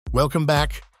Welcome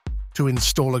back to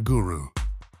Installer Guru.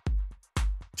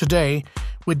 Today,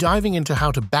 we're diving into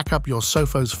how to back up your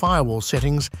Sophos Firewall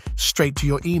settings straight to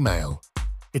your email.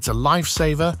 It's a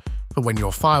lifesaver for when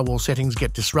your firewall settings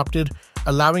get disrupted,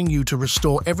 allowing you to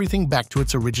restore everything back to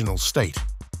its original state.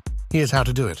 Here's how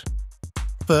to do it.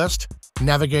 First,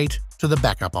 navigate to the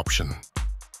Backup option.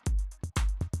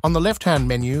 On the left-hand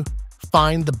menu,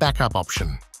 find the Backup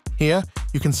option. Here,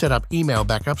 you can set up email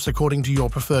backups according to your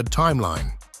preferred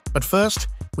timeline. But first,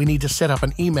 we need to set up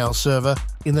an email server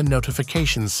in the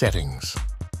notifications settings.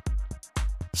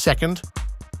 Second,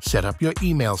 set up your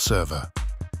email server.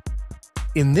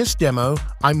 In this demo,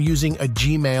 I'm using a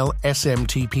Gmail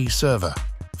SMTP server.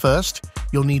 First,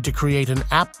 you'll need to create an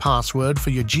app password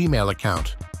for your Gmail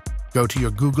account. Go to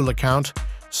your Google account,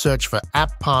 search for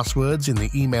app passwords in the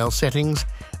email settings,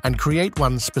 and create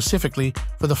one specifically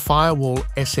for the Firewall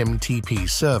SMTP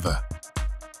server.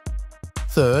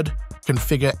 Third,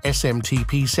 configure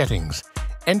SMTP settings.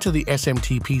 Enter the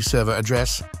SMTP server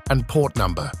address and port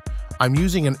number. I'm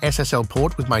using an SSL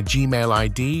port with my Gmail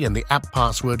ID and the app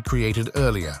password created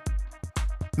earlier.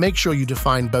 Make sure you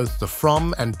define both the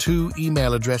from and to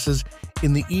email addresses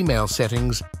in the email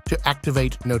settings to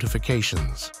activate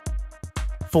notifications.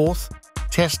 Fourth,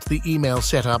 test the email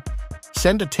setup.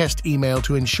 Send a test email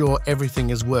to ensure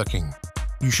everything is working.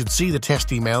 You should see the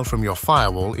test email from your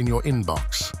firewall in your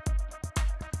inbox.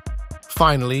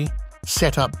 Finally,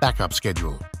 set up backup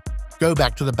schedule. Go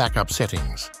back to the backup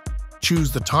settings.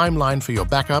 Choose the timeline for your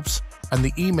backups and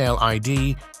the email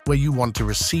ID where you want to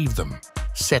receive them.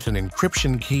 Set an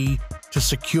encryption key to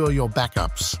secure your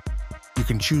backups. You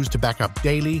can choose to back up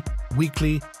daily,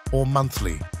 weekly, or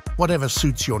monthly, whatever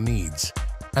suits your needs.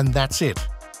 And that's it.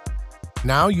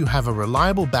 Now you have a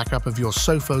reliable backup of your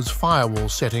Sophos Firewall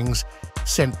settings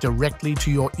sent directly to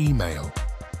your email.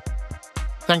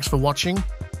 Thanks for watching.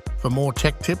 For more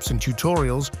tech tips and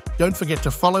tutorials, don't forget to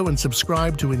follow and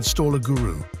subscribe to Installer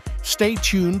Guru. Stay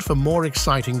tuned for more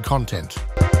exciting content.